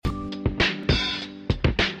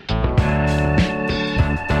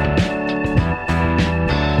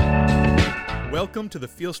Welcome to the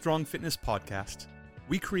Feel Strong Fitness Podcast.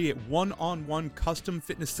 We create one-on-one custom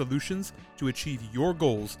fitness solutions to achieve your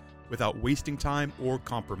goals without wasting time or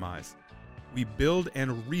compromise. We build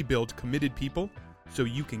and rebuild committed people so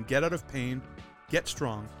you can get out of pain, get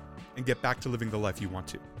strong, and get back to living the life you want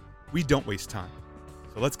to. We don't waste time.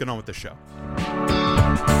 So let's get on with the show.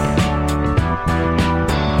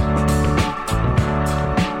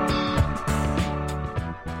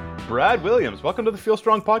 Brad Williams, welcome to the Feel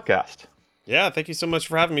Strong Podcast. Yeah, thank you so much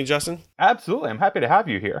for having me, Justin. Absolutely. I'm happy to have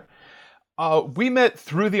you here. We met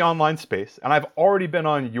through the online space, and I've already been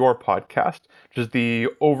on your podcast, which is the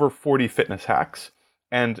Over 40 Fitness Hacks.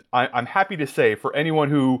 And I'm happy to say, for anyone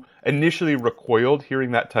who initially recoiled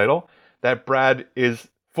hearing that title, that Brad is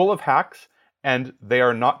full of hacks, and they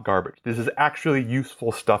are not garbage. This is actually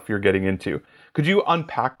useful stuff you're getting into. Could you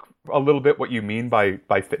unpack a little bit what you mean by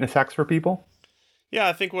fitness hacks for people? Yeah,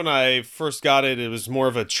 I think when I first got it, it was more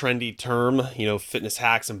of a trendy term, fitness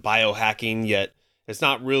hacks and biohacking, yet it's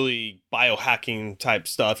not really biohacking type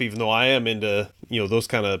stuff, even though I am into, those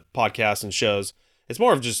kind of podcasts and shows. It's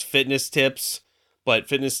more of just fitness tips, but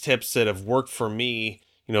fitness tips that have worked for me,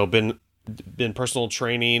 been personal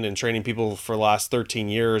training and training people for the last 13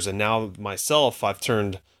 years. And now myself, I've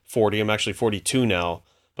turned 40. I'm actually 42 now,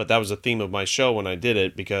 but that was a theme of my show when I did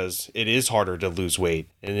it because it is harder to lose weight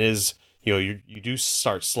and it is, you do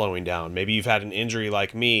start slowing down. Maybe you've had an injury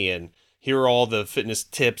like me, and here are all the fitness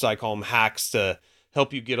tips, I call them hacks, to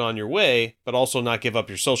help you get on your way, but also not give up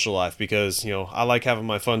your social life because, I like having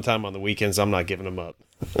my fun time on the weekends. I'm not giving them up.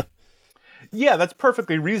 Yeah, that's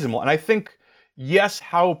perfectly reasonable. And I think, yes,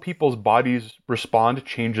 how people's bodies respond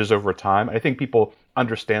changes over time. I think people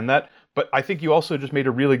understand that. But I think you also just made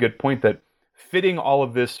a really good point that fitting all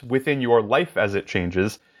of this within your life as it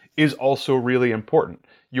changes is also really important.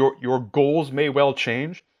 Your goals may well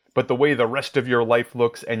change, but the way the rest of your life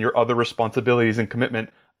looks and your other responsibilities and commitment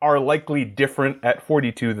are likely different at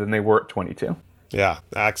 42 than they were at 22. Yeah,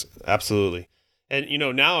 absolutely. And,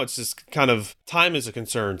 now it's just kind of time is a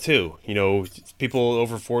concern too. People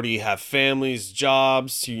over 40 have families,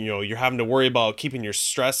 jobs, you're having to worry about keeping your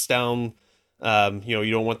stress down. You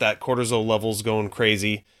don't want that cortisol levels going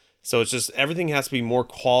crazy. So it's just everything has to be more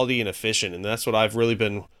quality and efficient. And that's what I've really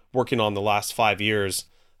been working on the last 5 years.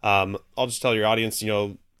 I'll just tell your audience,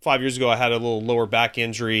 5 years ago, I had a little lower back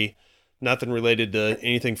injury, nothing related to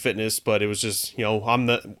anything fitness, but it was just, I'm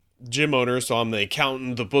the gym owner. So I'm the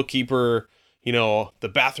accountant, the bookkeeper,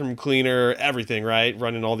 the bathroom cleaner, everything, right?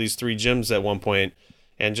 Running all these 3 gyms at one point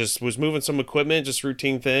and just was moving some equipment, just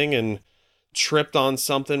routine thing, and tripped on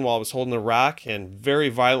something while I was holding a rack and very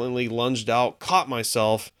violently lunged out, caught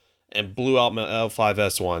myself and blew out my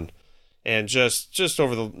L5S1. And just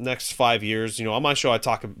over the next 5 years, on my show, I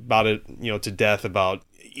talk about it, to death about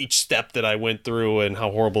each step that I went through and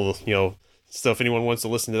how horrible, so if anyone wants to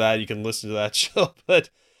listen to that, you can listen to that show.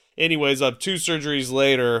 But anyways, I'm 2 surgeries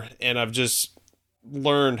later and I've just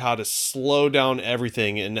learned how to slow down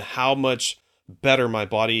everything and how much better my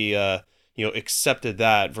body, accepted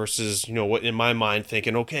that versus, what in my mind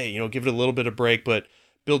thinking, okay, give it a little bit of break, but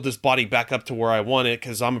build this body back up to where I want it.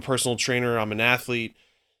 'Cause I'm a personal trainer. I'm an athlete.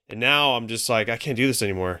 And now I'm just like, I can't do this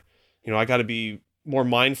anymore. I got to be more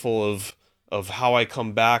mindful of how I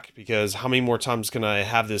come back because how many more times can I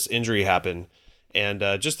have this injury happen? And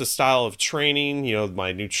just the style of training,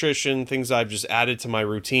 my nutrition, things I've just added to my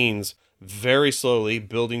routines very slowly,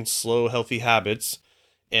 building slow, healthy habits.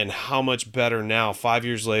 And how much better now, 5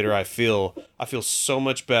 years later, I feel so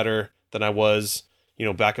much better than I was,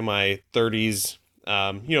 back in my 30s.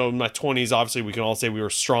 In my 20s, obviously we can all say we were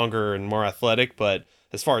stronger and more athletic, but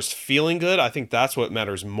as far as feeling good, I think that's what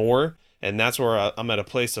matters more. And that's where I'm at a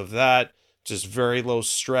place of that, just very low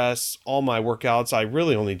stress. All my workouts, I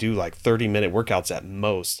really only do like 30-minute workouts at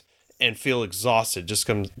most and feel exhausted just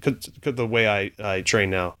because the way I train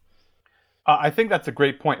now. I think that's a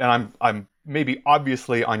great point. And I'm maybe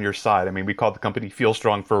obviously on your side. I mean, we call the company Feel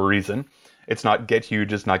Strong for a reason. It's not get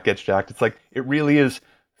huge, it's not get jacked. It's like, it really is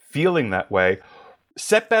feeling that way.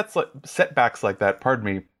 Setbacks like that,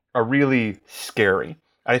 are really scary.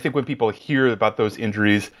 I think when people hear about those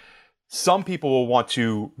injuries, some people will want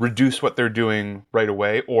to reduce what they're doing right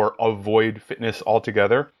away or avoid fitness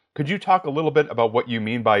altogether. Could you talk a little bit about what you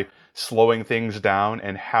mean by slowing things down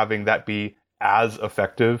and having that be as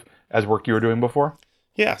effective as work you were doing before?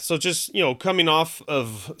 Yeah, so just, coming off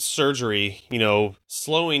of surgery,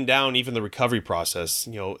 slowing down even the recovery process,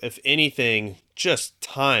 if anything, just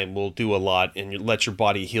time will do a lot and let your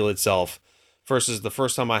body heal itself. Versus the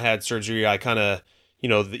first time I had surgery, I kind of,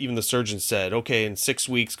 even the surgeon said, okay, in 6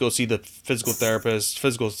 weeks, go see the physical therapist.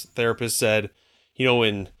 Physical therapist said,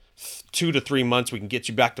 in 2 to 3 months, we can get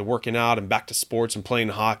you back to working out and back to sports and playing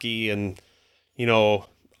hockey. And, you know,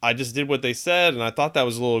 I just did what they said, and I thought that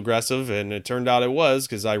was a little aggressive, and it turned out it was,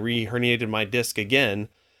 because I re-herniated my disc again.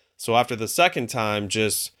 So after the second time,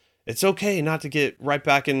 just, it's okay not to get right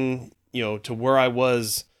back in, you know, to where I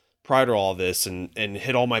was prior to all this, and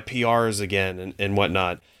hit all my PRs again and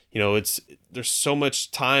whatnot. You know, there's so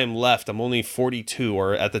much time left. I'm only 42,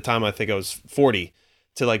 or at the time I think I was 40,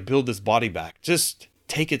 to like build this body back. Just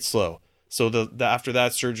take it slow. So the after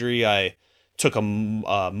that surgery, I took a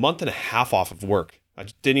month and a half off of work. I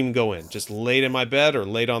just didn't even go in. Just laid in my bed or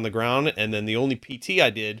laid on the ground. And then the only PT I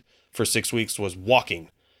did for 6 weeks was walking.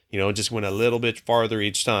 You know, just went a little bit farther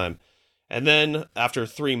each time. And then after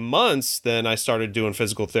 3 months, then I started doing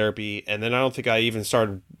physical therapy. And then I don't think I even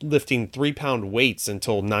started lifting 3-pound weights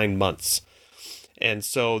until 9 months. And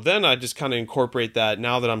so then I just kind of incorporate that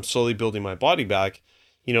now that I'm slowly building my body back.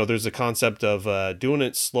 You know, there's a concept of doing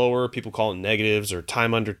it slower. People call it negatives or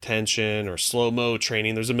time under tension or slow-mo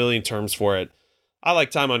training. There's a million terms for it. I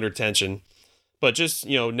like time under tension. But just,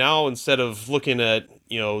 you know, now instead of looking at,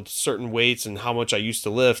 you know, certain weights and how much I used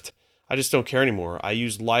to lift, I just don't care anymore. I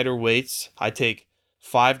use lighter weights. I take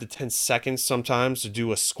 5 to 10 seconds sometimes to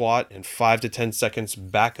do a squat and 5 to 10 seconds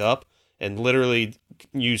back up, and literally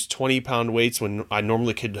use 20-pound weights when I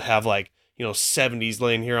normally could have like, you know, 70s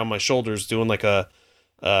laying here on my shoulders doing like a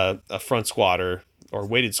front squat or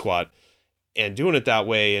weighted squat, and doing it that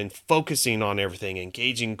way and focusing on everything,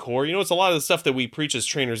 engaging core. You know, it's a lot of the stuff that we preach as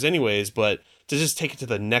trainers anyways, but to just take it to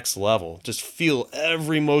the next level, just feel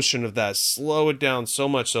every motion of that, slow it down so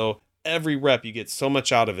much so every rep you get so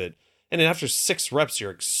much out of it. And then after 6 reps,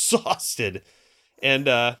 you're exhausted. And,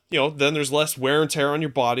 you know, then there's less wear and tear on your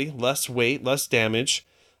body, less weight, less damage.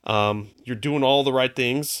 You're doing all the right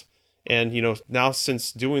things. And, you know, now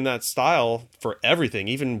since doing that style for everything,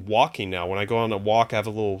 even walking now, when I go on a walk, I have a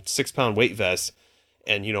little 6-pound weight vest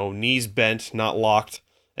and, you know, knees bent, not locked,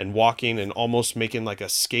 and walking and almost making like a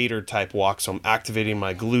skater type walk. So I'm activating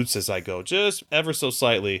my glutes as I go, just ever so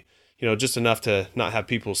slightly, you know, just enough to not have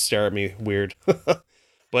people stare at me weird.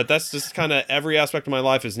 But that's just kind of every aspect of my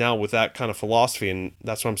life is now with that kind of philosophy. And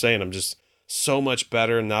that's what I'm saying. I'm just so much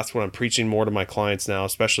better. And that's what I'm preaching more to my clients now,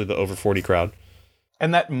 especially the over 40 crowd.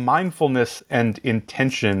 And that mindfulness and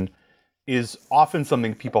intention is often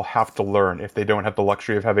something people have to learn if they don't have the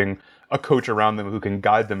luxury of having a coach around them who can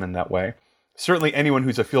guide them in that way. Certainly anyone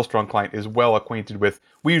who's a Feel Strong client is well acquainted with,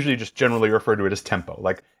 we usually just generally refer to it as tempo.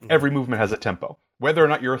 Like every movement has a tempo. Whether or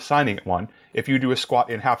not you're assigning it one, if you do a squat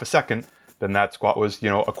in half a second, then that squat was, you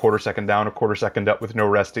know, a quarter second down, a quarter second up with no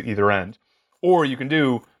rest at either end. Or you can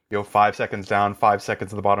do, you know, 5 seconds down, 5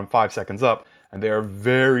 seconds at the bottom, 5 seconds up, and they are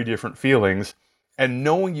very different feelings. And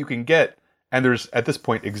knowing you can get, and there's at this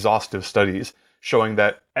point exhaustive studies showing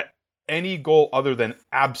that at any goal other than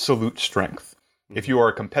absolute strength, if you are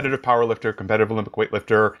a competitive powerlifter, competitive Olympic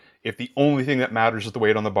weightlifter, if the only thing that matters is the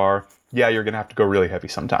weight on the bar, yeah, you're going to have to go really heavy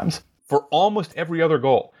sometimes. For almost every other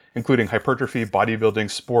goal, including hypertrophy,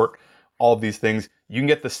 bodybuilding, sport, all of these things, you can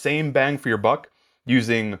get the same bang for your buck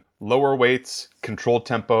using lower weights, controlled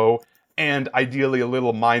tempo, and ideally a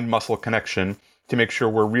little mind-muscle connection to make sure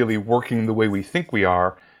we're really working the way we think we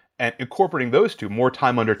are, and incorporating those two, more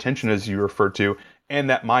time under tension as you referred to, and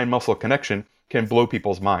that mind-muscle connection can blow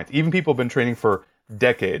people's minds. Even people have been training for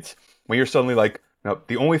decades. When you're suddenly like, no,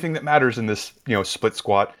 the only thing that matters in this, you know, split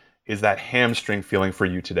squat is that hamstring feeling for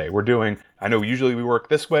you today. I know usually we work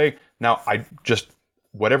this way. Now I just,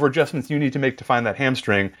 whatever adjustments you need to make to find that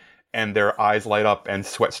hamstring, and their eyes light up and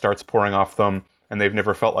sweat starts pouring off them, and they've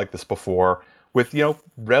never felt like this before, with, you know,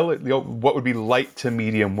 what would be light to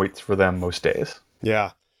medium weights for them most days.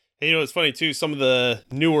 Yeah. And, you know, it's funny too, some of the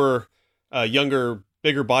newer, younger,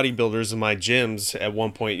 bigger bodybuilders in my gyms at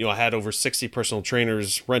one point, you know, I had over 60 personal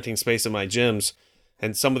trainers renting space in my gyms,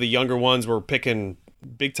 and some of the younger ones were picking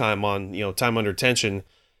big time on, you know, time under tension,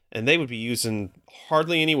 and they would be using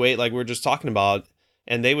hardly any weight like we were just talking about,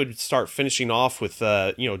 and they would start finishing off with,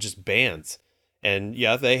 you know, just bands. And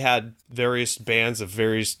yeah, they had various bands of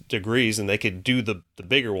various degrees, and they could do the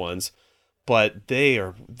bigger ones, but they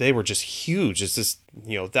were just huge. It's just,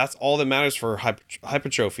 you know, that's all that matters for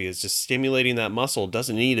hypertrophy is just stimulating that muscle. It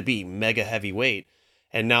doesn't need to be mega heavy weight.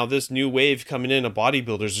 And now this new wave coming in of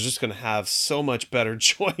bodybuilders is just going to have so much better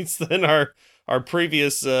joints than our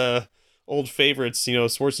previous old favorites, you know,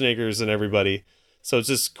 Schwarzeneggers and everybody. So it's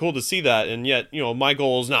just cool to see that. And yet, you know, my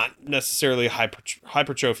goal is not necessarily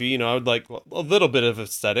hypertrophy. You know, I would like a little bit of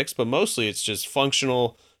aesthetics, but mostly it's just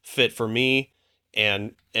functional, fit for me,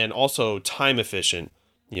 and also time efficient.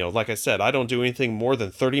 You know, like I said, I don't do anything more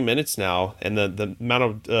than 30 minutes now. And the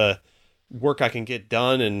amount of work I can get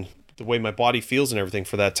done and the way my body feels and everything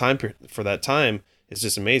for that time is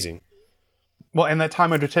just amazing. Well, and that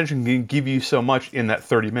time under tension can give you so much in that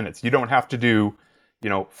 30 minutes. You don't have to do,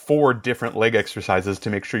 4 different leg exercises to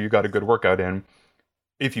make sure you got a good workout in.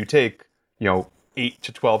 If you take, 8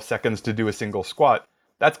 to 12 seconds to do a single squat,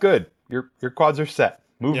 that's good. Your quads are set.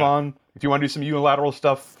 Move on. If you want to do some unilateral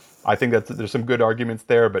stuff, I think there's some good arguments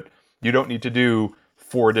there, but you don't need to do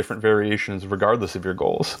 4 different variations regardless of your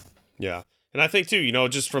goals. Yeah. And I think too,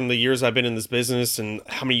 just from the years I've been in this business and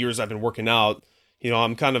how many years I've been working out,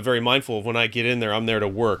 I'm kind of very mindful of when I get in there, I'm there to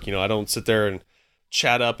work. I don't sit there and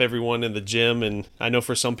chat up everyone in the gym. And I know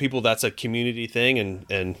for some people that's a community thing,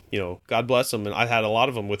 and God bless them. And I had a lot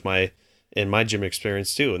of them in my gym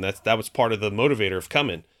experience too. And that was part of the motivator of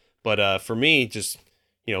coming. But for me, just,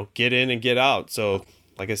 get in and get out. So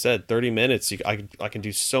like I said, 30 minutes, I can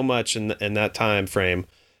do so much in that time frame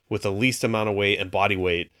with the least amount of weight and body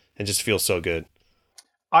weight and just feel so good.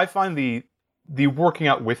 I find the working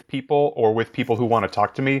out with people or with people who want to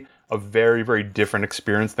talk to me a very, very different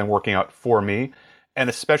experience than working out for me. And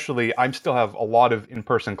especially, I still have a lot of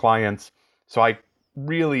in-person clients, so I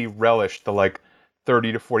really relish the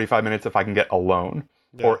 30 to 45 minutes if I can get alone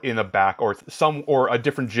or in the back or a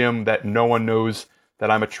different gym that no one knows that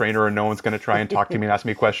I'm a trainer and no one's going to try and talk to me and ask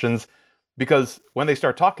me questions. Because when they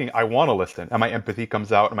start talking, I want to listen and my empathy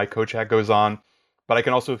comes out and my coach hat goes on. But I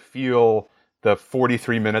can also feel the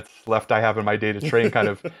 43 minutes left I have in my day to train kind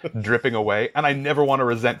of dripping away. And I never want to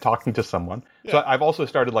resent talking to someone. Yeah. So I've also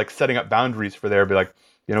started setting up boundaries for there. Be like,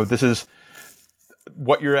 this is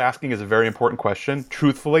what you're asking is a very important question.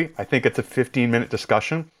 Truthfully, I think it's a 15-minute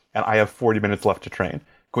discussion and I have 40 minutes left to train.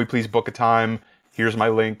 Can we please book a time? Here's my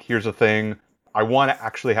link. Here's a thing. I want to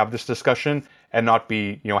actually have this discussion and not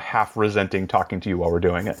be, half resenting talking to you while we're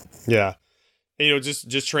doing it. Yeah. And,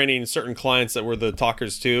 just training certain clients that were the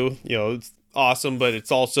talkers too, it's awesome, but it's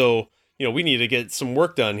also, we need to get some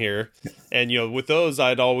work done here. And, with those,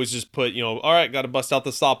 I'd always just put, all right, got to bust out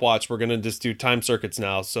the stopwatch. We're going to just do time circuits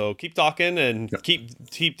now. So keep talking and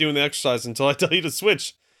keep doing the exercise until I tell you to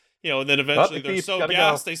switch, and then eventually they're so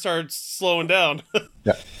gassed, they start slowing down.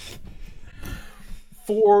 Yeah.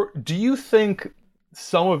 Do you think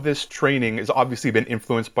some of this training has obviously been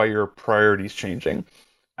influenced by your priorities changing?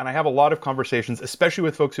 And I have a lot of conversations, especially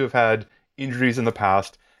with folks who have had injuries in the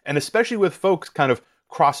past, and especially with folks kind of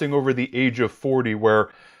crossing over the age of 40 where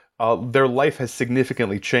their life has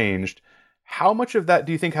significantly changed. How much of that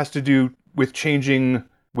do you think has to do with changing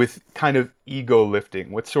with kind of ego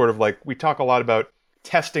lifting? With sort of we talk a lot about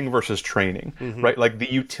testing versus training, right?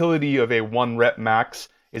 The utility of a 1 rep max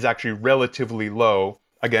is actually relatively low.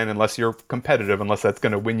 Again, unless you're competitive, unless that's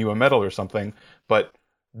going to win you a medal or something. But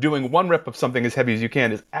doing 1 rep of something as heavy as you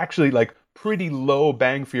can is actually pretty low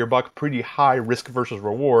bang for your buck, pretty high risk versus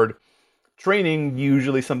reward. Training,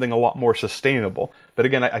 usually something a lot more sustainable. But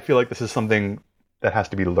again, I feel like this is something that has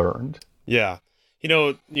to be learned. Yeah.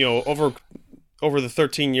 Over the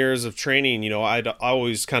 13 years of training, I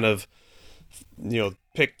always kind of,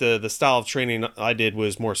 picked the style of training I did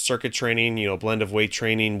was more circuit training, blend of weight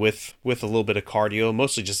training with a little bit of cardio,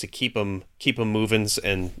 mostly just to keep them moving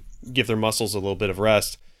and give their muscles a little bit of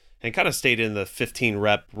rest, and kind of stayed in the 15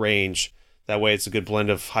 rep range. That way it's a good blend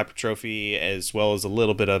of hypertrophy as well as a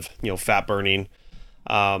little bit of, fat burning.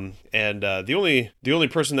 The only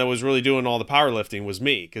person that was really doing all the powerlifting was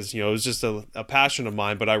me, because, it was just a passion of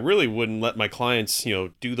mine, but I really wouldn't let my clients,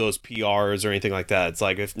 do those PRs or anything like that.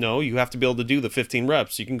 It's you have to be able to do the 15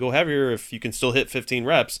 reps. You can go heavier if you can still hit 15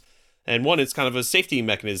 reps. And one, it's kind of a safety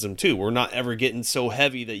mechanism too. We're not ever getting so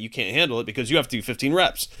heavy that you can't handle it because you have to do 15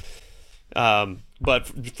 reps. But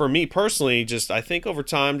for me personally, I think over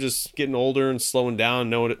time, just getting older and slowing down,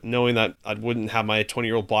 knowing that I wouldn't have my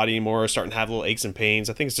 20-year-old body anymore, starting to have little aches and pains.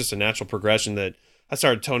 I think it's just a natural progression that I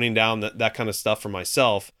started toning down that kind of stuff for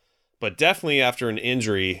myself. But definitely after an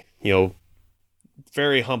injury,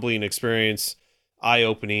 very humbling experience,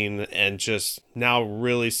 eye-opening, and just now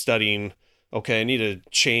really studying, okay, I need to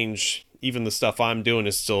change. Even the stuff I'm doing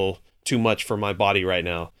is still too much for my body right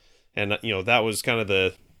now. And, that was kind of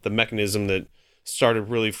the mechanism that started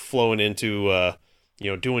really flowing into,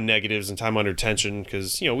 doing negatives and time under tension,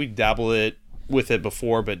 because, we dabble with it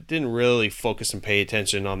before, but didn't really focus and pay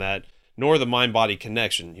attention on that, nor the mind-body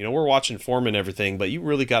connection. We're watching form and everything, but you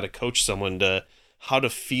really got to coach someone to how to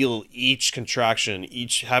feel each contraction,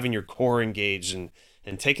 each having your core engaged,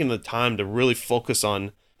 and taking the time to really focus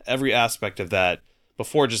on every aspect of that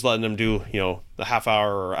before just letting them do, the half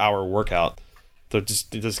hour or hour workout. So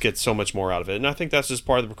just get so much more out of it. And I think that's just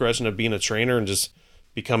part of the progression of being a trainer and just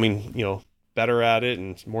becoming, better at it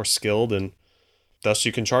and more skilled, and thus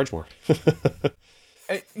you can charge more.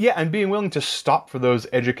 Yeah, and being willing to stop for those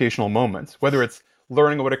educational moments, whether it's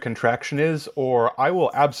learning what a contraction is, or I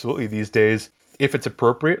will absolutely these days, if it's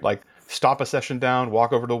appropriate, like stop a session down,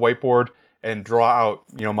 walk over to the whiteboard, and draw out,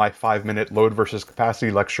 my 5-minute load versus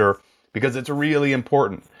capacity lecture, because it's really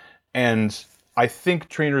important. And I think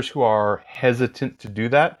trainers who are hesitant to do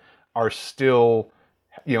that are still,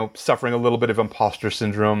 suffering a little bit of imposter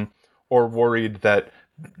syndrome, or worried that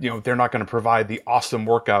they're not going to provide the awesome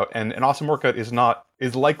workout. And an awesome workout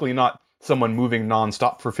is likely not someone moving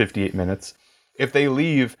nonstop for 58 minutes. If they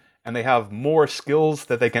leave and they have more skills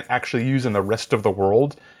that they can actually use in the rest of the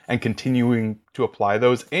world and continuing to apply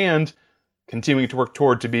those and continuing to work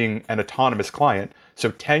toward to being an autonomous client.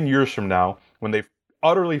 So 10 years from now, when they've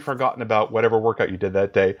utterly forgotten about whatever workout you did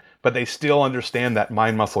that day, but they still understand that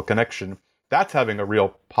mind-muscle connection, that's having a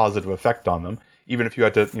real positive effect on them, even if you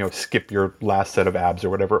had to, skip your last set of abs or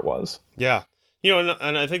whatever it was. Yeah.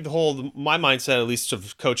 And I think my mindset, at least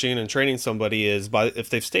of coaching and training somebody, is if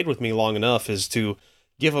they've stayed with me long enough, is to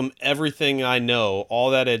give them everything I know, all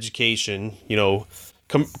that education,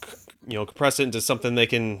 compress it into something they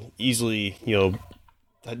can easily,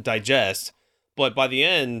 digest. But by the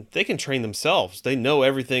end, they can train themselves. They know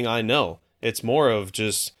everything I know. It's more of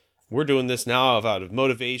just, we're doing this now out of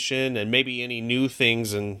motivation, and maybe any new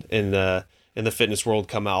things in the fitness world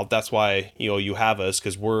come out. That's why, you have us,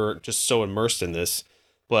 because we're just so immersed in this.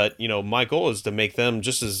 But, my goal is to make them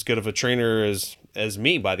just as good of a trainer as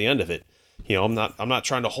me by the end of it. I'm not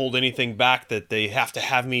trying to hold anything back that they have to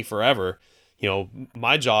have me forever.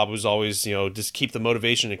 My job was always, just keep the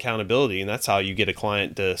motivation and accountability, and that's how you get a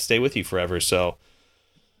client to stay with you forever. So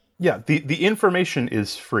yeah, the information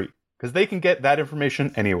is free, because they can get that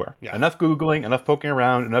information anywhere. Yeah. Enough Googling, enough poking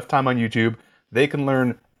around, enough time on YouTube, they can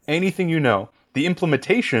learn anything you know. The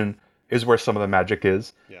implementation is where some of the magic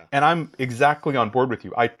is. Yeah. And I'm exactly on board with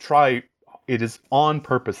you. It is on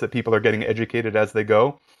purpose that people are getting educated as they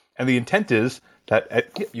go. And the intent is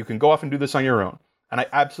that you can go off and do this on your own. And I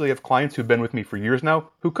absolutely have clients who've been with me for years now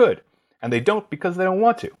who could. And they don't because they don't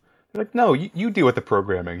want to. They're like, no, you deal with the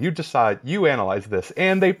programming. You decide, you analyze this.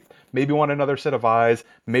 And they maybe want another set of eyes.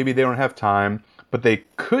 Maybe they don't have time, but they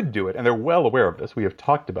could do it. And they're well aware of this. We have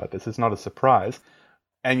talked about this. It's not a surprise.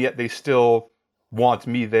 And yet they still want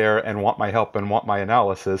me there and want my help and want my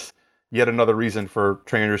analysis. Yet another reason for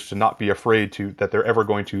trainers to not be afraid that they're ever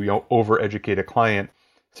going to, over-educate a client.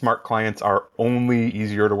 Smart clients are only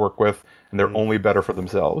easier to work with, and they're only better for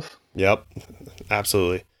themselves. Yep,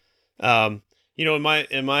 absolutely. In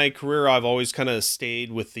my career, I've always kind of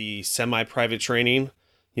stayed with the semi-private training,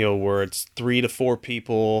 where it's 3 to 4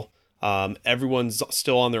 people. Everyone's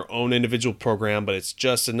still on their own individual program, but it's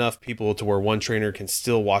just enough people to where one trainer can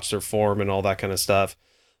still watch their form and all that kind of stuff.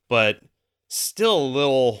 But still a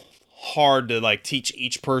little hard to teach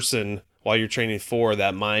each person while you're training for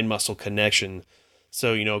that mind-muscle connection.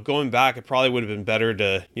 So, going back, it probably would have been better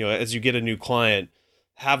to, as you get a new client,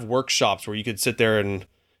 have workshops where you could sit there and,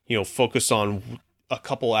 focus on a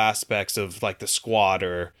couple aspects of the squat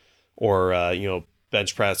or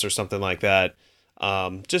bench press or something like that.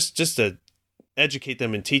 Just to educate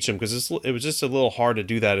them and teach them, because it was just a little hard to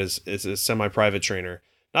do that as a semi-private trainer.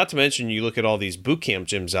 Not to mention, you look at all these boot camp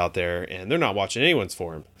gyms out there, and they're not watching anyone's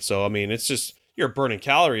form. So, I mean, it's just, you're burning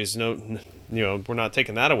calories. No, we're not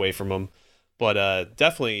taking that away from them. But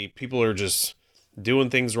definitely, people are just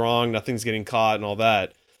doing things wrong. Nothing's getting caught and all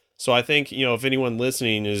that. So I think, if anyone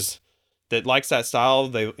listening that likes that style,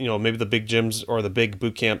 they, maybe the big gyms or the big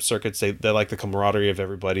boot camp circuits, they like the camaraderie of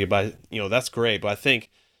everybody. But, that's great. But I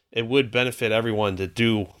think it would benefit everyone to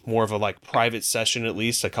do more of a private session at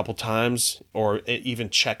least a couple times, or even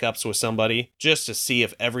checkups with somebody, just to see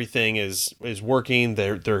if everything is working.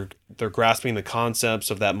 They're grasping the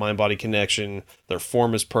concepts of that mind-body connection. Their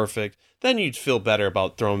form is perfect. Then you'd feel better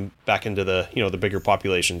about throwing back into the the bigger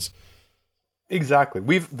populations.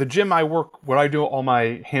 Exactly. The gym what I do all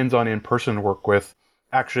my hands-on in-person work with,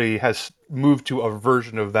 actually has moved to a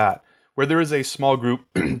version of that, where there is a small group,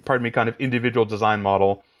 pardon me, kind of individual design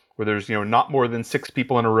model, where there's not more than 6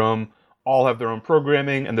 people in a room, all have their own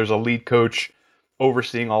programming, and there's a lead coach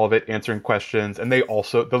overseeing all of it, answering questions, and the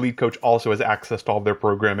lead coach also has access to all of their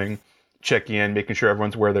programming, checking in, making sure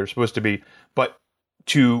everyone's where they're supposed to be. But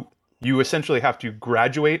you essentially have to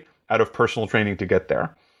graduate out of personal training to get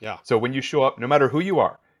there. Yeah. So when you show up, no matter who you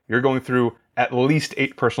are, you're going through at least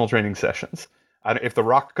 8 personal training sessions. If The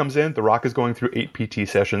Rock comes in, The Rock is going through 8 PT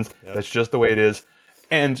sessions. Yep. That's just the way it is.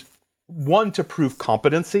 And one, to prove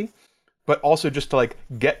competency, but also just to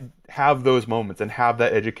have those moments and have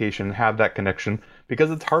that education, have that connection, because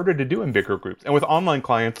it's harder to do in bigger groups. And with online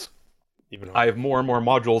clients, I have more and more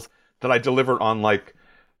modules that I deliver on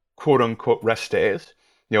quote unquote rest days.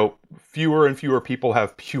 fewer and fewer people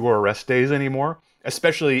have pure rest days anymore,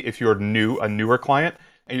 especially if you're a newer client,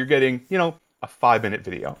 and you're getting, a 5-minute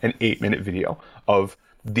video, an 8-minute video of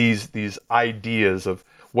these ideas of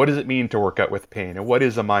what does it mean to work out with pain, and what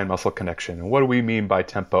is a mind-muscle connection, and what do we mean by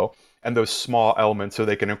tempo, and those small elements so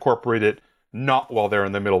they can incorporate it not while they're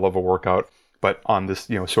in the middle of a workout, but on this,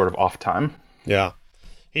 sort of off time. Yeah.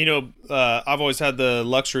 I've always had the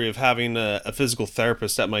luxury of having a physical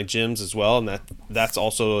therapist at my gyms as well, and that's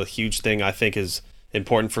also a huge thing I think is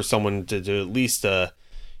important for someone to do, at least what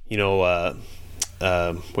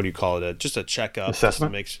do you call it? Just a checkup.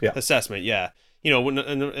 Assessment? Assessment, yeah.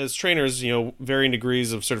 As trainers, varying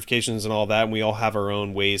degrees of certifications and all that, and we all have our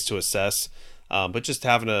own ways to assess. But just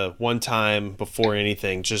having a one time before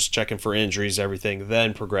anything, just checking for injuries, everything,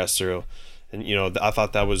 then progress through. And, I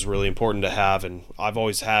thought that was really important to have. And I've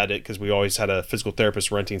always had it because we always had a physical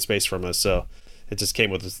therapist renting space from us. So it just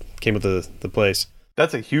came with the place.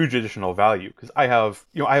 That's a huge additional value because I have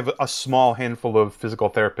a small handful of physical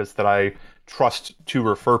therapists that I trust to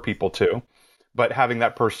refer people to. But having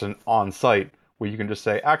that person on site where you can just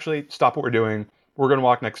say, actually, stop what we're doing. We're going to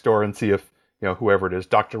walk next door and see if, whoever it is,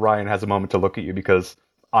 Dr. Ryan has a moment to look at you because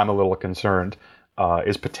I'm a little concerned,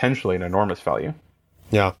 is potentially an enormous value.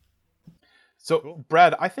 Yeah. So, cool.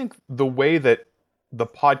 Brad, I think the way that the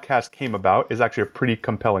podcast came about is actually a pretty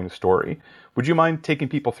compelling story. Would you mind taking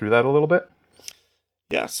people through that a little bit?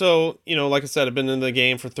 Yeah. So, like I said, I've been in the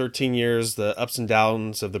game for 13 years, the ups and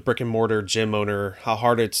downs of the brick and mortar gym owner, how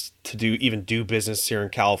hard it's to do business here in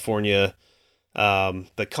California.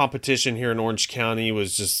 The competition here in Orange County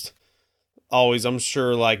was just always, I'm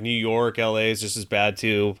sure, like New York, LA is just as bad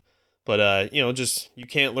too. But, just you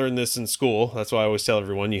can't learn this in school. That's why I always tell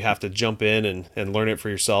everyone you have to jump in and learn it for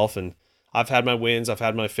yourself. And I've had my wins, I've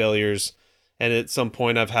had my failures. And at some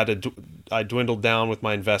point I dwindled down with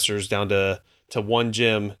my investors down to one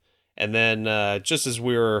gym. And then just as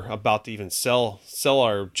we were about to even sell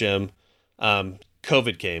our gym,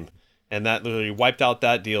 COVID came. And that literally wiped out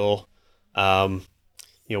that deal.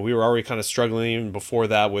 We were already kind of struggling even before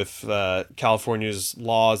that with California's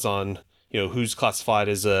laws on, who's classified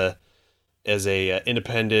as a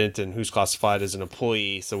independent and who's classified as an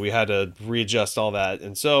employee. So we had to readjust all that.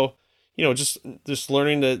 And so, just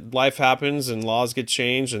learning that life happens and laws get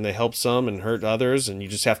changed and they help some and hurt others, and you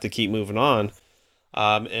just have to keep moving on.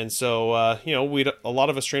 And so, a lot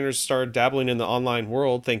of us trainers started dabbling in the online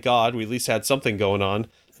world. Thank God we at least had something going on,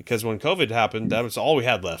 because when COVID happened, that was all we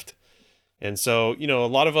had left. And so, a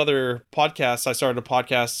lot of other podcasts, I started a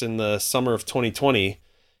podcast in the summer of 2020,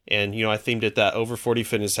 and, I themed it that over 40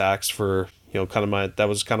 fitness hacks for, that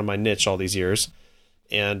was kind of my niche all these years.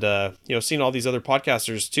 And, seeing all these other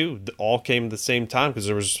podcasters too, all came at the same time because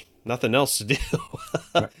there was nothing else to do.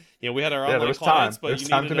 Right. We had our online there was clients, time. but There's you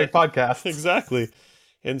time to make podcasts. Exactly.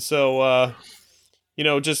 And so,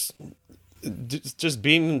 just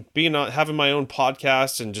being having my own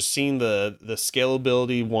podcast and just seeing the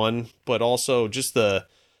scalability one, but also just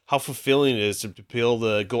how fulfilling it is to be able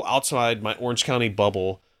to go outside my Orange County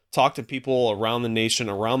bubble, talk to people around the nation,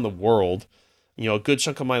 around the world. A good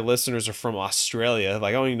chunk of my listeners are from Australia. Like,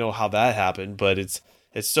 I don't even know how that happened, but it's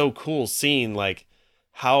so cool seeing like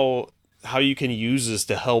how you can use this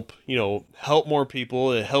to help more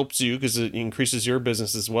people. It helps you because it increases your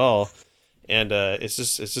business as well. And it's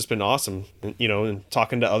just been awesome, and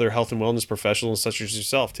talking to other health and wellness professionals such as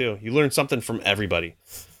yourself too. You learn something from everybody.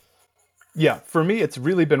 Yeah, for me, it's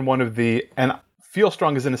really been and Feel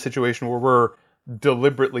Strong is in a situation where we're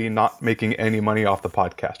deliberately not making any money off the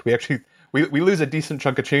podcast. We lose a decent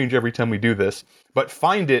chunk of change every time we do this, but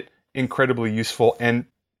find it incredibly useful and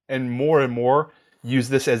more use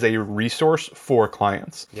this as a resource for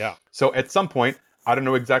clients. Yeah. So at some point, I don't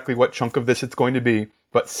know exactly what chunk of this it's going to be,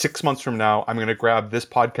 but 6 months from now, I'm going to grab this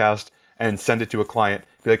podcast and send it to a client.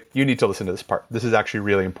 Be like, you need to listen to this part. This is actually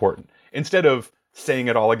really important. Instead of saying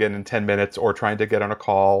it all again in 10 minutes or trying to get on a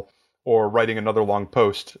call or writing another long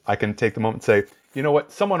post, I can take the moment and say, you know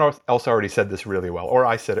what, someone else already said this really well, or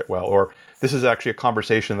I said it well, or this is actually a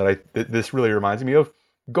conversation that this really reminds me of.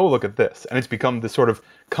 Go look at this. And it's become this sort of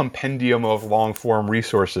compendium of long form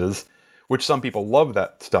resources, which some people love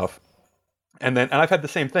that stuff. And I've had the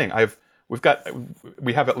same thing.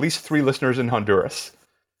 We have at least 3 listeners in Honduras,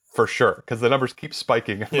 for sure, because the numbers keep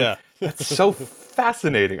spiking. Yeah. That's so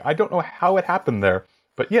fascinating. I don't know how it happened there,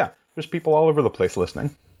 but yeah, there's people all over the place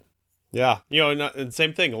listening. Yeah. And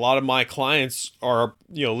same thing. A lot of my clients are,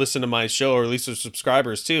 listen to my show, or at least they're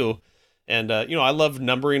subscribers too. And, I love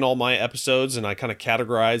numbering all my episodes, and I kind of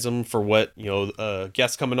categorize them for what,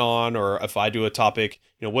 guests coming on, or if I do a topic,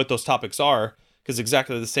 what those topics are, because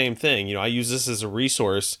exactly the same thing. I use this as a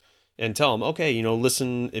resource. and tell them, okay,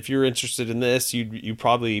 listen, if you're interested in this, you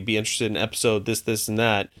probably be interested in episode this, and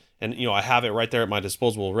that. And, I have it right there at my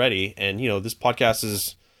disposal already. And, this podcast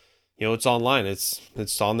is, it's online.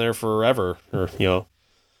 It's on there forever, or.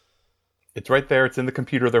 It's right there. It's in the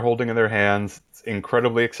computer they're holding in their hands. It's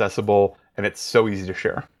incredibly accessible, and it's so easy to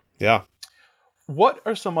share. Yeah. What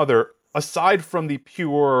are some other, aside from the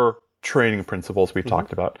pure training principles we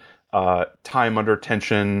talked about, time under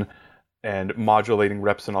tension and modulating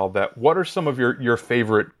reps and all of that, what are some of your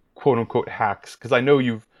favorite quote-unquote hacks? Because I know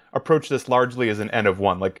you've approached this largely as an N of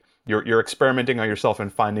one. Like, you're experimenting on yourself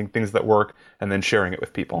and finding things that work and then sharing it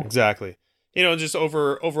with people. Exactly. Just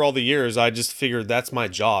over all the years, I just figured that's my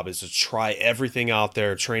job, is to try everything out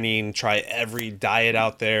there, training, try every diet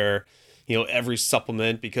out there, every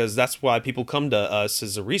supplement, because that's why people come to us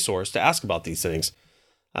as a resource to ask about these things.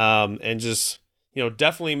 And just,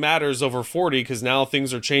 definitely matters over 40, because now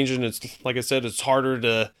things are changing. It's like I said, it's harder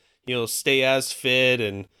to, stay as fit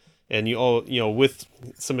and with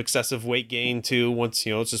some excessive weight gain too, once,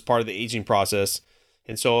 it's just part of the aging process.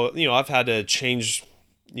 And so, I've had to change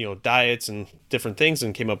diets and different things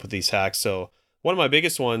and came up with these hacks. So one of my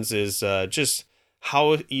biggest ones is just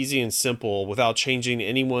how easy and simple, without changing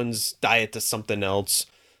anyone's diet to something else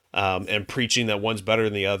and preaching that one's better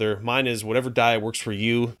than the other. Mine is whatever diet works for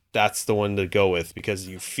you, that's the one to go with, because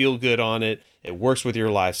you feel good on it. It works with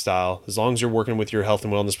your lifestyle. As long as you're working with your health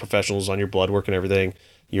and wellness professionals on your blood work and everything,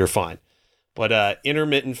 you're fine. But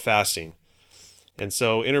intermittent fasting. And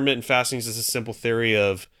so intermittent fasting is just a simple theory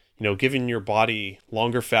of giving your body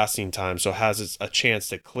longer fasting time, so it has a chance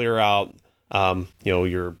to clear out,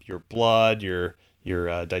 your blood, your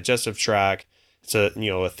digestive tract. It's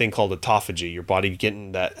a thing called autophagy. Your body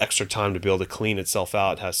getting that extra time to be able to clean itself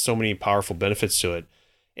out. It has so many powerful benefits to it.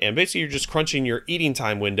 And basically, you're just crunching your eating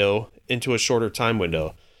time window into a shorter time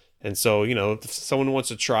window. And so, if someone wants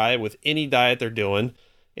to try it with any diet they're doing,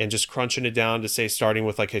 and just crunching it down to, say, starting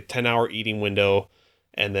with like a 10-hour eating window,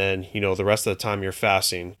 and then the rest of the time you're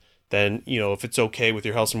fasting. Then, if it's okay with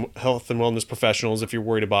your health and wellness professionals, if you're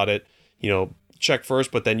worried about it, check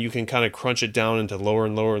first, but then you can kind of crunch it down into lower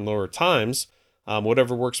and lower and lower times,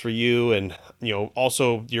 whatever works for you. And,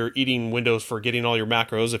 also your eating windows for getting all your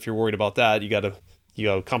macros. If you're worried about that, you got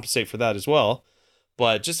to compensate for that as well.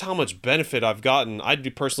 But just how much benefit I've gotten. I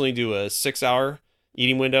personally do a 6-hour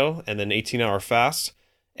eating window and then 18-hour fast,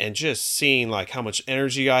 and just seeing like how much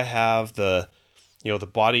energy I have, the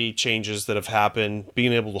body changes that have happened,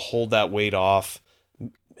 being able to hold that weight off,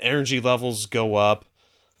 energy levels go up,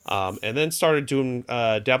 and then started doing,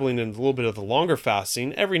 dabbling in a little bit of the longer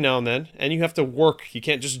fasting every now and then. And you have to work. You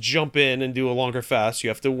can't just jump in and do a longer fast. You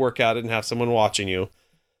have to work at it and have someone watching you.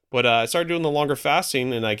 But I started doing the longer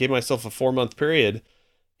fasting, and I gave myself a 4-month period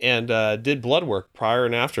and did blood work prior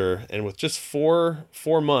and after. And with just four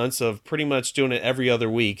months of pretty much doing it every other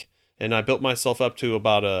week, and I built myself up to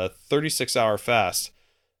about a 36-hour fast.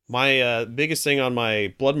 My biggest thing on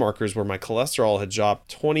my blood markers were my cholesterol had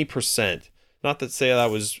dropped 20%. Not to say that I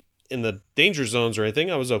was in the danger zones or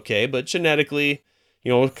anything. I was okay. But genetically,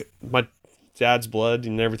 my dad's blood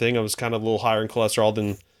and everything, I was kind of a little higher in cholesterol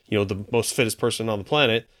than, the most fittest person on the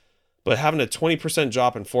planet. But having a 20%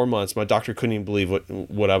 drop in 4 months, my doctor couldn't even believe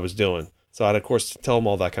what I was doing. So I'd, of course, tell him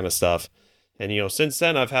all that kind of stuff. And, since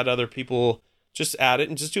then, I've had other people just add it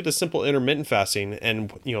and just do the simple intermittent fasting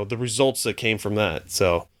and, the results that came from that.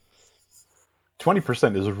 So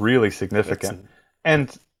 20% is really significant.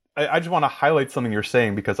 And I just want to highlight something you're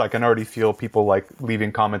saying, because I can already feel people like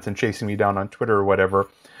leaving comments and chasing me down on Twitter or whatever.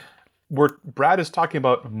 Brad is talking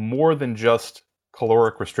about more than just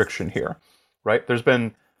caloric restriction here, right? There's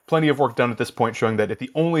been plenty of work done at this point showing that if the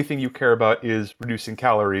only thing you care about is reducing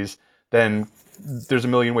calories, then there's a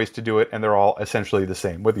million ways to do it, and they're all essentially the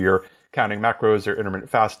same, whether you're counting macros or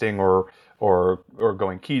intermittent fasting or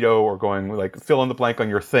going keto or going like fill in the blank on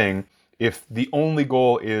your thing. If the only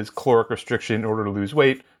goal is caloric restriction in order to lose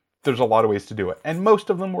weight, there's a lot of ways to do it. And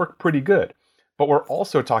most of them work pretty good. But we're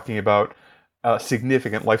also talking about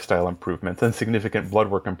significant lifestyle improvements and significant blood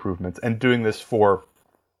work improvements, and doing this for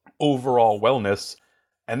overall wellness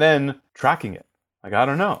and then tracking it. Like, I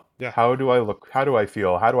don't know. Yeah. How do I look? How do I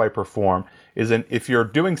feel? How do I perform? If you're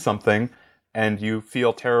doing something and you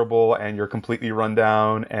feel terrible and you're completely run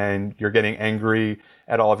down and you're getting angry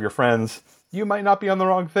at all of your friends, you might not be on the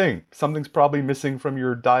wrong thing. Something's probably missing from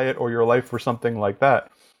your diet or your life or something like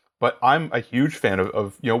that. But I'm a huge fan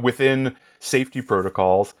of within safety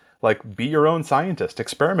protocols, like, be your own scientist,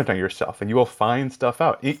 experiment on yourself, and you will find stuff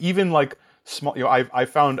out. Even like small, I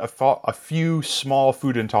found a few small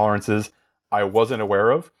food intolerances I wasn't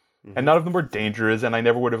aware of, and none of them were dangerous, and I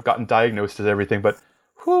never would have gotten diagnosed as everything. But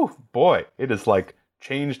whew, boy, it is like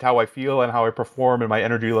changed how I feel and how I perform and my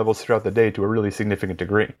energy levels throughout the day to a really significant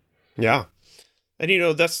degree. Yeah.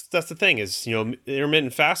 And that's the thing is,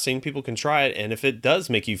 intermittent fasting, people can try it, and if it does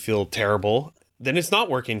make you feel terrible, then it's not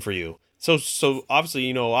working for you. So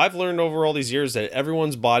obviously, I've learned over all these years that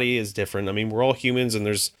everyone's body is different. I mean, we're all humans, and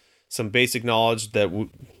there's some basic knowledge that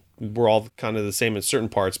we're all kind of the same in certain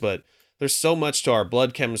parts, but there's so much to our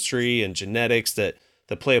blood chemistry and genetics that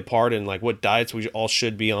play a part in like what diets we all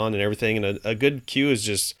should be on and everything. And a good cue is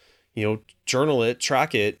just, journal it,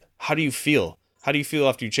 track it. How do you feel? How do you feel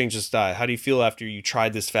after you change this diet? How do you feel after you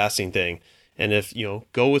tried this fasting thing? And if,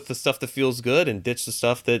 go with the stuff that feels good and ditch the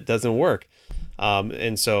stuff that doesn't work.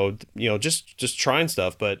 And so, just trying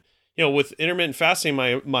stuff. But, with intermittent fasting,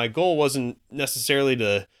 my goal wasn't necessarily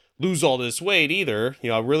to lose all this weight either.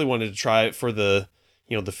 I really wanted to try it for the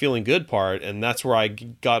feeling good part. And that's where I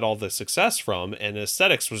got all the success from. And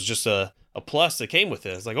aesthetics was just a plus that came with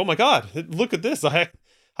it. It's like, oh my God, look at this.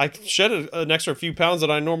 I shed an extra few pounds that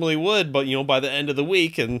I normally would, but, by the end of the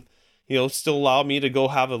week and, still allow me to go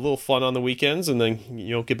have a little fun on the weekends and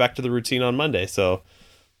then, get back to the routine on Monday. So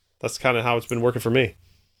that's kind of how it's been working for me.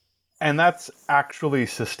 And that's actually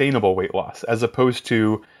sustainable weight loss, as opposed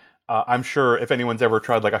to, I'm sure if anyone's ever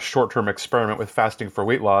tried like a short-term experiment with fasting for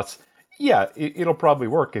weight loss, yeah, it'll probably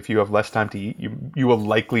work. If you have less time to eat, you will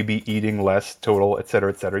likely be eating less total, et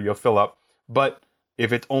cetera, et cetera. You'll fill up. But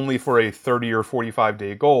if it's only for a 30 or 45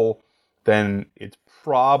 day goal, then it's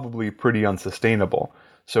probably pretty unsustainable.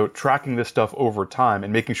 So tracking this stuff over time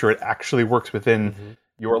and making sure it actually works within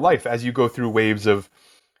your life as you go through waves of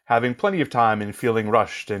having plenty of time and feeling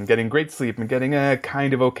rushed and getting great sleep and getting a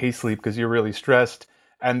kind of okay sleep because you're really stressed,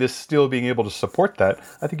 and this still being able to support that,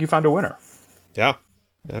 I think you found a winner. Yeah,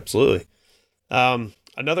 absolutely.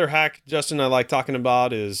 Another hack, Justin, I like talking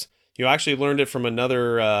about is, actually learned it from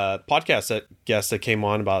another podcast guest that came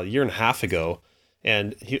on about a year and a half ago.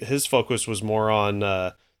 And his focus was more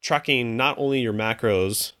on tracking not only your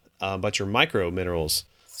macros, but your micro minerals.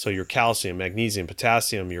 So your calcium, magnesium,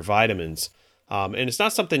 potassium, your vitamins. And it's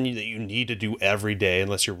not something that you need to do every day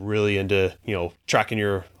unless you're really into, tracking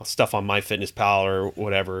your stuff on MyFitnessPal or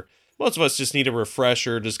whatever. Most of us just need a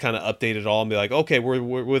refresher, just kind of update it all and be like, okay, we're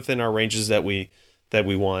within our ranges that we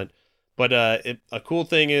want. But a cool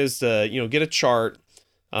thing is to, get a chart.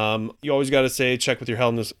 You always got to say, check with your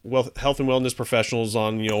health and wellness professionals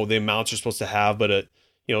on, the amounts you're supposed to have. But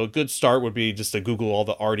a good start would be just to Google all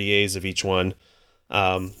the RDAs of each one.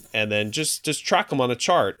 And then just track them on a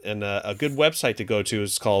chart. And a good website to go to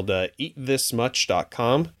is called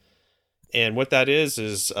eatthismuch.com. And what that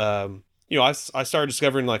is I started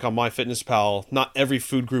discovering like on MyFitnessPal, not every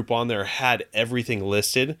food group on there had everything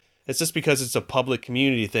listed. It's just because it's a public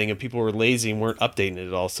community thing and people were lazy and weren't updating it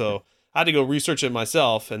at all. So I had to go research it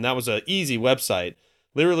myself, and that was an easy website.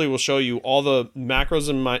 Literally will show you all the macros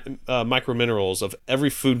and micro minerals of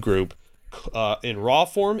every food group in raw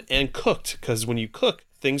form and cooked, because when you cook,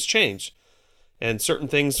 things change. And certain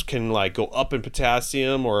things can like go up in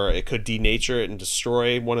potassium, or it could denature it and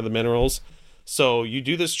destroy one of the minerals. So you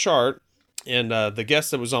do this chart, and the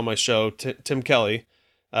guest that was on my show, Tim Kelly,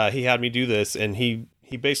 he had me do this, and he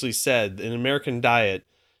basically said, in an American diet,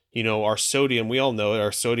 our sodium, we all know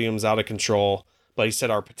our sodium's out of control, but he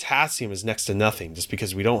said our potassium is next to nothing just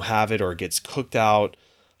because we don't have it or it gets cooked out.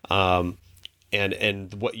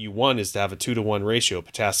 And what you want is to have a 2-to-1 ratio,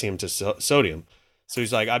 potassium to sodium. So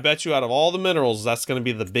he's like, I bet you out of all the minerals, that's going to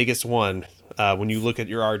be the biggest one when you look at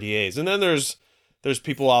your RDAs. And then there's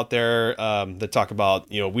people out there that talk about,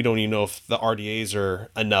 we don't even know if the RDAs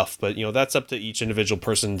are enough, but, that's up to each individual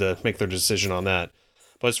person to make their decision on that.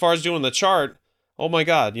 But as far as doing the chart, oh my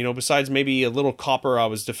God, besides maybe a little copper I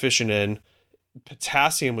was deficient in,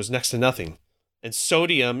 potassium was next to nothing. And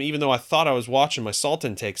sodium, even though I thought I was watching my salt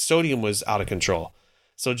intake, sodium was out of control.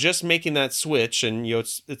 So just making that switch, and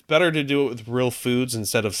it's better to do it with real foods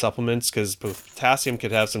instead of supplements, because potassium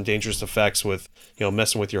could have some dangerous effects with,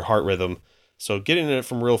 messing with your heart rhythm. So getting it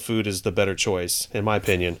from real food is the better choice, in my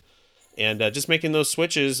opinion. And just making those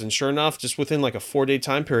switches, and sure enough, just within like a 4-day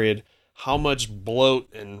time period, how much bloat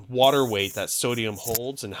and water weight that sodium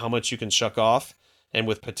holds and how much you can shuck off. And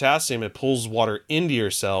with potassium, it pulls water into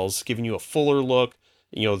your cells, giving you a fuller look.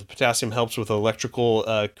 The potassium helps with electrical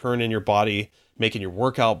current in your body, making your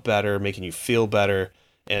workout better, making you feel better.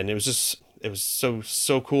 And it was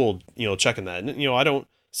so cool, checking that. And, I don't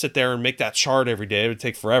sit there and make that chart every day. It would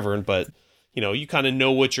take forever. But, you kind of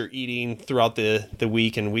know what you're eating throughout the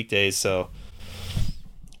week and weekdays. So.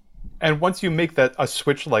 And once you make a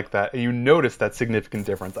switch like that, you notice that significant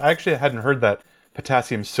difference. I actually hadn't heard that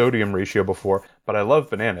potassium sodium ratio before, but I love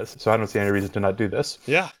bananas, so I don't see any reason to not do this.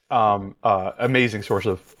 Yeah. Amazing source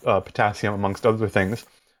of potassium amongst other things.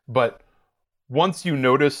 But once you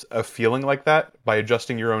notice a feeling like that by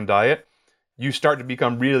adjusting your own diet, you start to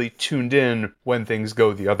become really tuned in when things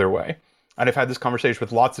go the other way. And I've had this conversation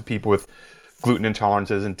with lots of people with gluten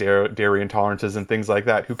intolerances and dairy intolerances and things like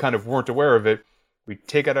that who kind of weren't aware of it. We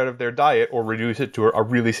take it out of their diet or reduce it to a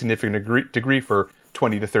really significant degree for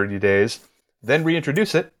 20 to 30 days, then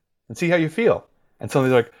reintroduce it and see how you feel. And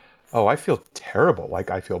suddenly they're like, oh, I feel terrible.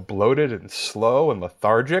 Like I feel bloated and slow and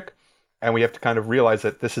lethargic. And we have to kind of realize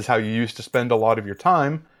that this is how you used to spend a lot of your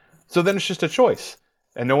time. So then it's just a choice.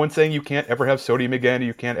 And no one's saying you can't ever have sodium again,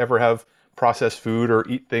 you can't ever have processed food or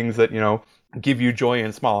eat things that, give you joy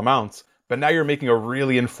in small amounts. But now you're making a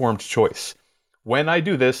really informed choice. When I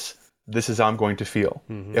do this, this is how I'm going to feel.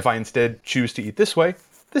 Mm-hmm. If I instead choose to eat this way,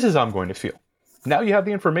 this is how I'm going to feel. Now you have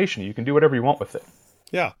the information. You can do whatever you want with it.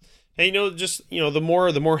 Yeah. And,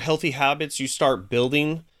 the more healthy habits you start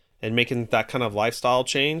building and making that kind of lifestyle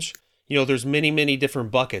change, there's many, many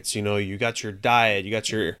different buckets. You got your diet, you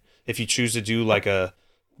got your, if you choose to do like a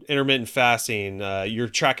intermittent fasting, you're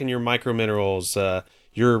tracking your microminerals,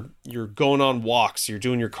 you're going on walks, you're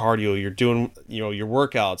doing your cardio, you're doing, your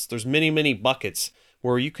workouts. There's many, many buckets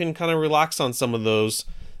where you can kind of relax on some of those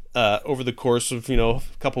over the course of, a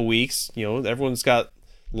couple weeks. Everyone's got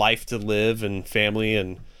life to live and family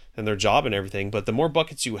and their job and everything. But the more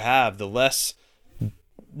buckets you have, the less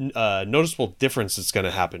noticeable difference is going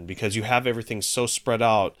to happen because you have everything so spread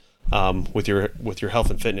out with your health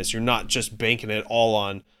and fitness. You're not just banking it all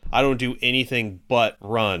on, I don't do anything but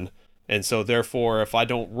run. And so therefore, if I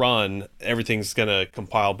don't run, everything's going to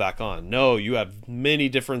compile back on. No, you have many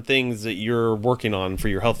different things that you're working on for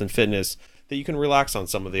your health and fitness that you can relax on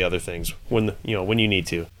some of the other things when you need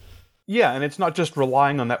to. Yeah, and it's not just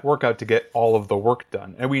relying on that workout to get all of the work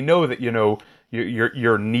done. And we know that,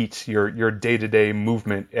 your NEAT, your day-to-day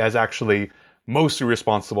movement is actually mostly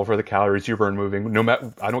responsible for the calories you burn moving. No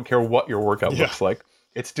matter, I don't care what your workout looks like.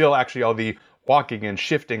 It's still actually all the walking and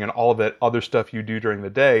shifting and all of that other stuff you do during the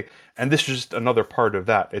day. And this is just another part of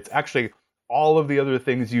that. It's actually all of the other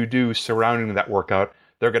things you do surrounding that workout.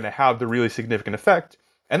 They're going to have the really significant effect.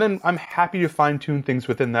 And then I'm happy to fine tune things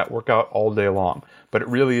within that workout all day long. But it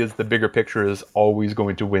really is the bigger picture is always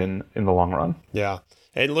going to win in the long run. Yeah.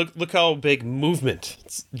 And look how big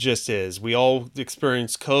movement just is. We all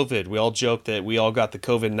experienced COVID. We all joke that we all got the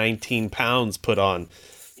COVID-19 pounds put on.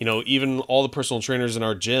 Even all the personal trainers in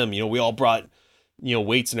our gym, we all brought,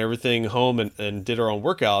 weights and everything home and did our own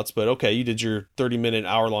workouts. But okay, you did your 30-minute,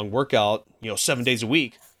 hour-long workout, 7 days a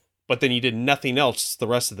week, but then you did nothing else the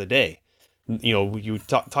rest of the day. You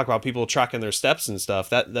talk about people tracking their steps and stuff.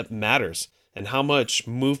 That matters. And how much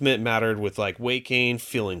movement mattered with like weight gain,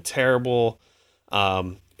 feeling terrible.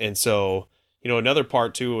 And so, another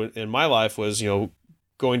part too in my life was,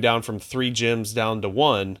 going down from 3 gyms down to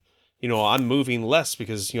 1. I'm moving less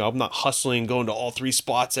because, I'm not hustling, going to all 3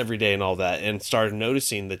 spots every day and all that, and started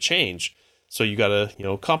noticing the change. So you got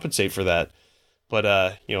to, compensate for that.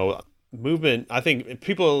 But, movement, I think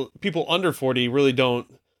people under 40 really don't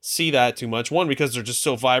see that too much. One, because they're just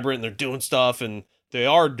so vibrant and they're doing stuff and they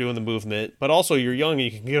are doing the movement, but also you're young and you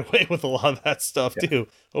can get away with a lot of that stuff too.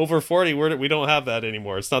 Over 40, we don't have that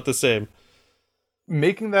anymore. It's not the same.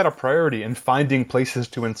 Making that a priority and finding places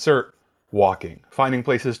to insert walking, finding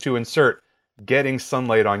places to insert getting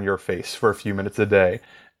sunlight on your face for a few minutes a day,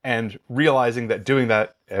 and realizing that doing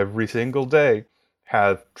that every single day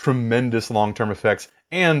has tremendous long-term effects,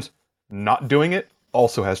 and not doing it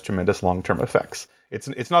also has tremendous long-term effects.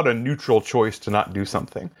 It's not a neutral choice to not do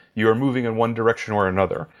something. You are moving in one direction or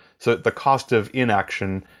another. So the cost of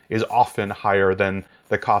inaction is often higher than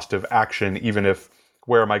the cost of action, even if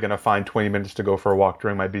where am I going to find 20 minutes to go for a walk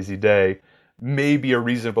during my busy day may be a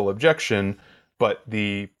reasonable objection, but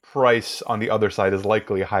the price on the other side is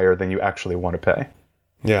likely higher than you actually want to pay.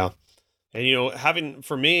 Yeah. And,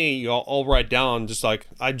 for me, I'll write down just like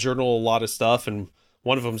I journal a lot of stuff. And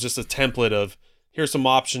one of them is just a template of here's some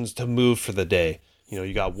options to move for the day.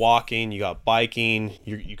 You got walking, you got biking,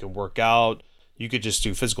 you can work out. You could just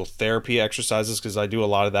do physical therapy exercises because I do a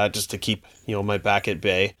lot of that just to keep, my back at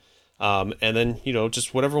bay. And then,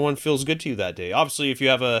 just whatever one feels good to you that day. Obviously, if you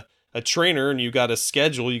have a trainer and you got a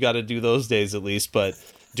schedule, you got to do those days at least. But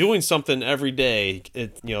doing something every day,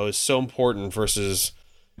 is so important versus,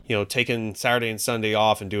 taking Saturday and Sunday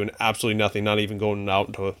off and doing absolutely nothing, not even going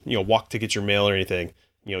out to, walk to get your mail or anything.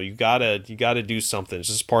 You gotta do something. It's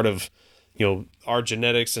just part of, our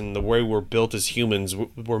genetics and the way we're built as humans.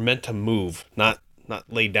 We're meant to move, not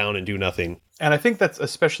lay down and do nothing. And I think that's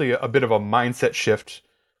especially a bit of a mindset shift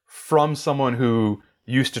from someone who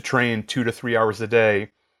used to train 2 to 3 hours a day,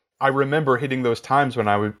 I remember hitting those times when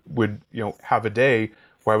I would have a day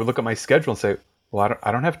where I would look at my schedule and say, well,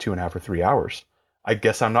 I don't have 2.5 or 3 hours. I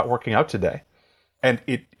guess I'm not working out today. And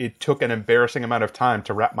it took an embarrassing amount of time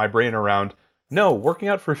to wrap my brain around, no, working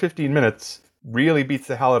out for 15 minutes really beats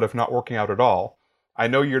the hell out of not working out at all. I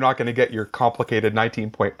know you're not going to get your complicated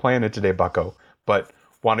 19-point plan in today, bucko, but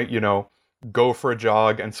why don't go for a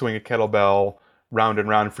jog and swing a kettlebell round and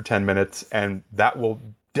round for 10 minutes, and that will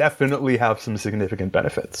definitely have some significant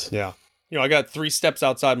benefits. Yeah. I got 3 steps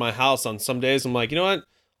outside my house on some days. I'm like, you know what?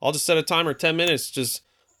 I'll just set a timer, 10 minutes, just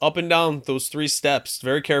up and down those 3 steps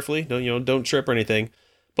very carefully. Don't trip or anything.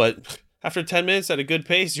 But after 10 minutes at a good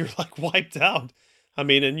pace, you're like wiped out. I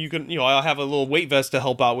mean, and you can, I'll have a little weight vest to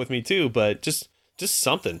help out with me too, but just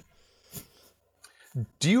something.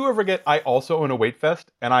 Do you ever I also own a weight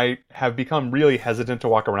vest, and I have become really hesitant to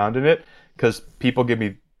walk around in it because people give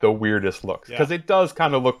me the weirdest looks because it does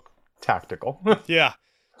kind of look tactical. Yeah.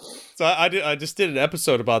 So I just did an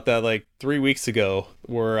episode about that like 3 weeks ago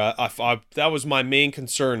where that was my main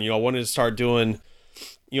concern. I wanted to start doing,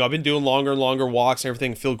 I've been doing longer and longer walks and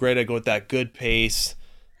everything. Feel great. I go at that good pace,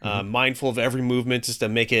 mindful of every movement just to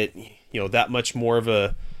make it, that much more of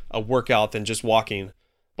a workout than just walking.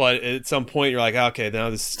 But at some point you're like, okay, now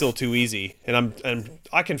this is still too easy. And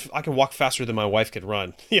I can walk faster than my wife can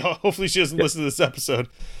run. Hopefully she doesn't listen to this episode.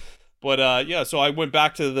 But so I went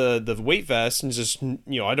back to the weight vest and just,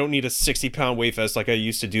 I don't need a 60-pound weight vest like I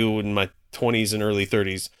used to do in my 20s and early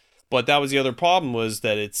 30s. But that was the other problem, was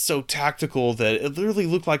that it's so tactical that it literally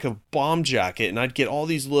looked like a bomb jacket, and I'd get all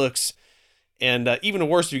these looks. And even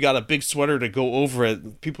worse, if you got a big sweater to go over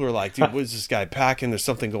it, people are like, dude, what is this guy packing? There's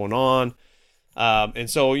something going on. And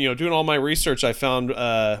so, doing all my research, I found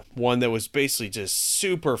one that was basically just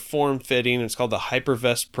super form-fitting. It's called the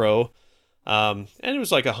HyperVest Pro. And it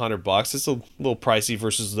was like $100. It's a little pricey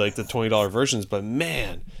versus like the $20 versions, but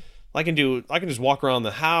man, I can just walk around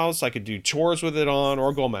the house. I could do chores with it on,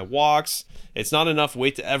 or go on my walks. It's not enough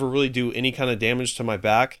weight to ever really do any kind of damage to my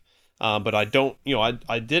back. But I don't,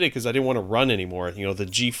 I did it because I didn't want to run anymore. The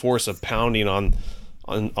G-force of pounding on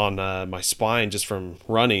my spine just from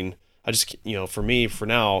running. I just, for me, for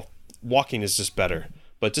now, walking is just better.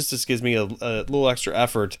 But this gives me a little extra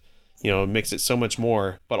effort. It makes it so much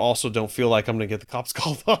more, but also don't feel like I'm going to get the cops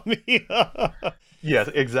called on me. Yes,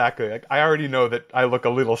 exactly. Like, I already know that I look a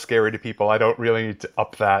little scary to people. I don't really need to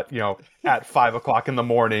up that, at 5 o'clock in the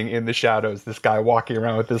morning in the shadows, this guy walking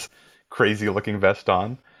around with this crazy looking vest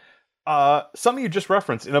on. Something you just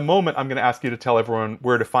referenced. In a moment, I'm going to ask you to tell everyone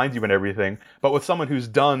where to find you and everything. But with someone who's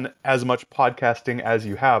done as much podcasting as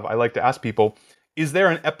you have, I like to ask people, is there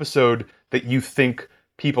an episode that you think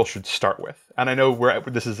people should start with? And I know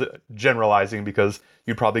this is generalizing because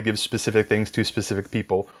you'd probably give specific things to specific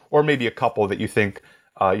people, or maybe a couple that you think,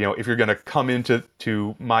 if you're going to come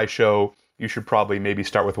into my show, you should probably maybe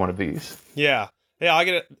start with one of these. Yeah, I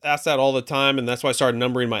get asked that all the time, and that's why I started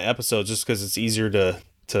numbering my episodes, just because it's easier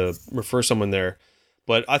to refer someone there.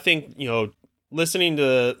 But I think, listening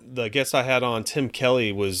to the guests I had on, Tim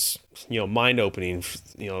Kelly, was, mind-opening.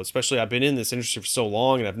 Especially I've been in this industry for so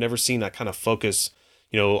long, and I've never seen that kind of focus,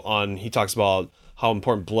 he talks about how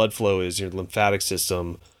important blood flow is, your lymphatic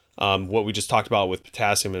system. What we just talked about with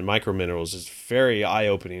potassium and microminerals is very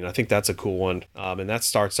eye-opening. I think that's a cool one. And that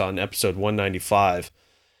starts on episode 195.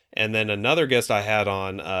 And then another guest I had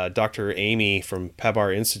on, Dr. Amy from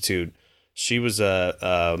Pabar Institute. She was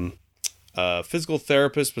a physical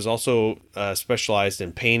therapist, was also specialized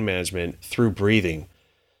in pain management through breathing.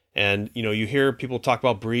 And, you hear people talk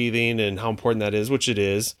about breathing and how important that is, which it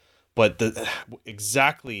is. But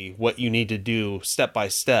exactly what you need to do step by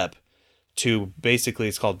step to basically,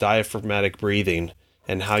 it's called diaphragmatic breathing,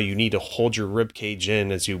 and how you need to hold your rib cage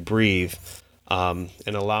in as you breathe, and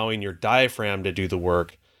allowing your diaphragm to do the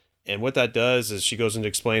work. And what that does is she goes into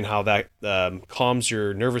explain how that calms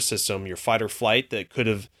your nervous system, your fight or flight that could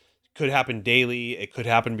happen daily. It could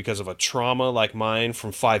happen because of a trauma like mine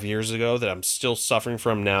from 5 years ago that I'm still suffering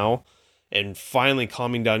from now, and finally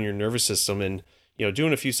calming down your nervous system. And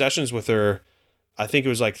doing a few sessions with her, I think it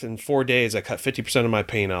was like in 4 days, I cut 50% of my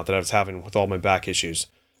pain out that I was having with all my back issues.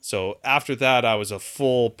 So after that, I was a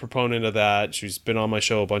full proponent of that. She's been on my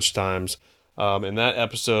show a bunch of times. And that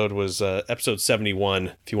episode was episode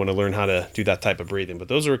 71, if you want to learn how to do that type of breathing. But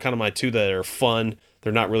those are kind of my two that are fun.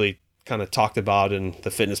 They're not really kind of talked about in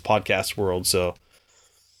the fitness podcast world. So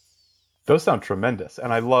those sound tremendous.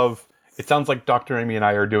 And I love... It sounds like Dr. Amy and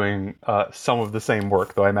I are doing some of the same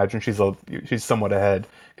work, though I imagine she's somewhat ahead,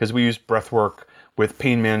 because we use breath work with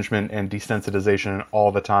pain management and desensitization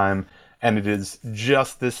all the time. and it is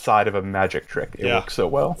just this side of a magic trick. It works so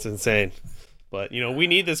well. It's insane. But, we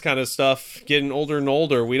need this kind of stuff getting older and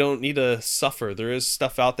older. We don't need to suffer. There is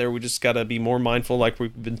stuff out there. We just got to be more mindful, like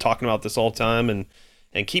we've been talking about this all the time, and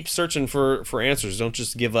keep searching for answers. Don't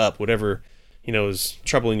just give up whatever, is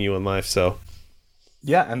troubling you in life. So,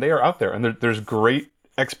 yeah, and they are out there. And there's great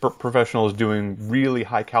expert professionals doing really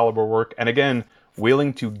high caliber work. And again,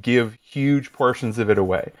 willing to give huge portions of it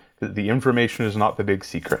away. The information is not the big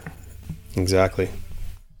secret. Exactly.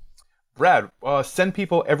 Brad, send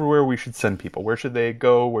people everywhere we should send people. Where should they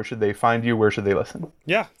go? Where should they find you? Where should they listen?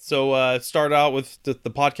 Yeah. So start out with the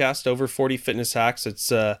podcast, Over 40 Fitness Hacks.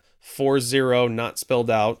 It's 40, not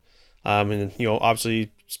spelled out. And,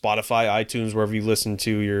 obviously Spotify, iTunes, wherever you listen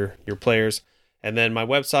to your players. And then my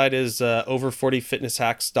website is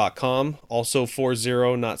over40fitnesshacks.com. Also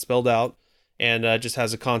 40, not spelled out. And just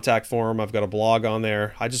has a contact form. I've got a blog on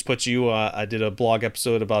there. I just put you, I did a blog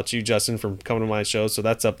episode about you, Justin, from coming to my show. So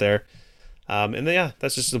that's up there. And then, yeah,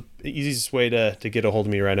 that's just the easiest way to get a hold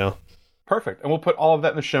of me right now. Perfect. And we'll put all of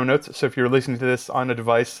that in the show notes. So if you're listening to this on a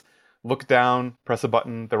device, look down, press a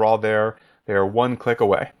button. They're all there. They're one click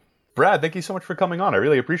away. Brad, thank you so much for coming on. I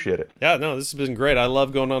really appreciate it. Yeah, no, this has been great. I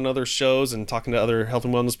love going on other shows and talking to other health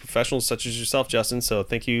and wellness professionals such as yourself, Justin. So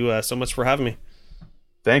thank you so much for having me.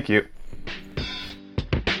 Thank you.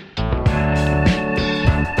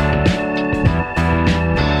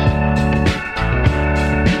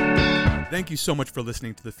 Thank you so much for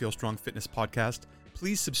listening to the Feel Strong Fitness Podcast.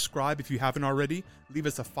 Please subscribe if you haven't already. Leave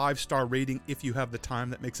us a 5-star rating if you have the time.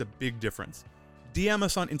 That makes a big difference. DM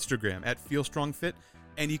us on Instagram at FeelStrongFit.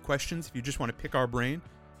 Any questions if you just want to pick our brain.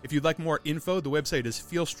 If you'd like more info, the website is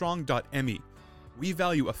feelstrong.me. We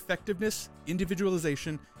value effectiveness,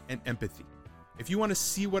 individualization, and empathy. If you want to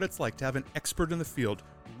see what it's like to have an expert in the field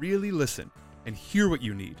really listen and hear what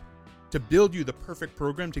you need to build you the perfect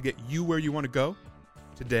program to get you where you want to go,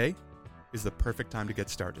 today is the perfect time to get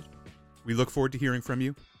started. We look forward to hearing from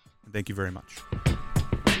you, and thank you very much.